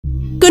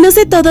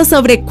Conoce todo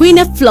sobre Queen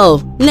of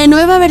Flow, la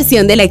nueva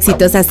versión de la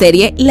exitosa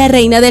serie La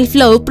Reina del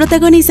Flow,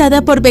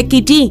 protagonizada por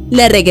Becky G.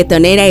 La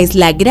reggaetonera es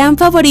la gran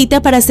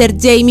favorita para ser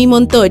Jamie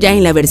Montoya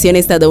en la versión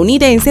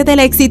estadounidense de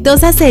la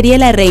exitosa serie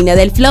La Reina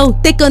del Flow.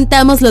 Te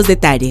contamos los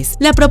detalles.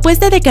 La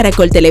propuesta de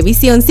Caracol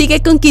Televisión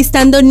sigue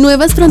conquistando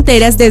nuevas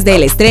fronteras desde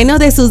el estreno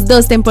de sus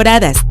 2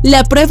 temporadas.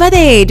 La prueba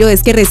de ello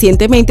es que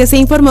recientemente se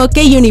informó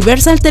que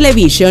Universal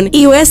Television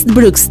y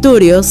Westbrook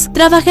Studios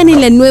trabajan en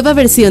la nueva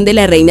versión de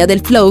La Reina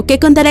del Flow, que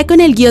contará con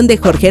el guión de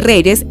Jorge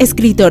Reyes,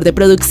 escritor de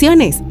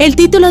producciones. El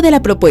título de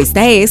la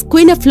propuesta es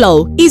Queen of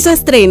Flow y su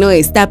estreno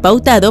está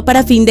pautado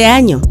para fin de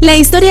año. La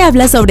historia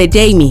habla sobre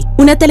Jamie,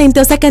 una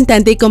talentosa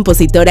cantante y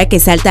compositora que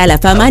salta a la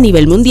fama a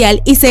nivel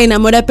mundial y se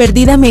enamora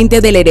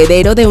perdidamente del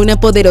heredero de una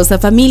poderosa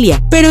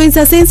familia, pero en su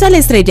ascenso al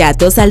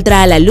estrellato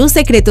saldrá a la luz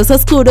secretos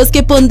oscuros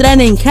que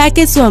pondrán en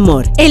jaque su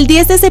amor. El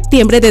 10 de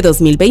septiembre de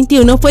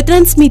 2021 fue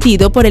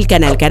transmitido por el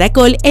canal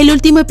Caracol el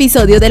último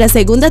episodio de la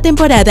segunda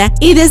temporada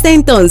y desde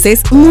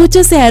entonces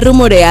mucho se ha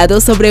rumoreado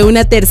sobre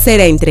una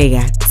tercera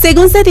entrega.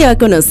 Según se dio a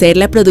conocer,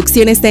 la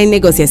producción está en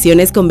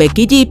negociaciones con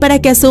Becky G para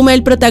que asuma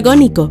el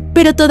protagónico,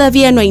 pero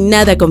todavía no hay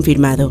nada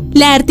confirmado.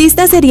 La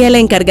artista sería la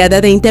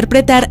encargada de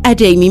interpretar a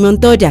Jamie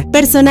Montoya,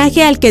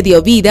 personaje al que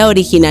dio vida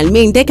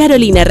originalmente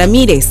Carolina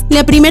Ramírez.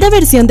 La primera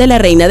versión de La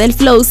Reina del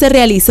Flow se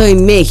realizó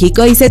en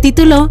México y se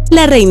tituló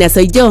La Reina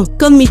Soy Yo,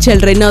 con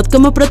Michelle Renaud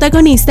como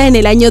protagonista en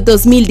el año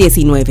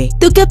 2019.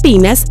 ¿Tú qué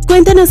opinas?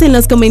 Cuéntanos en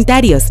los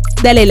comentarios.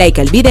 Dale like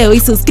al video y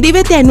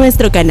suscríbete a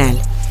nuestro canal.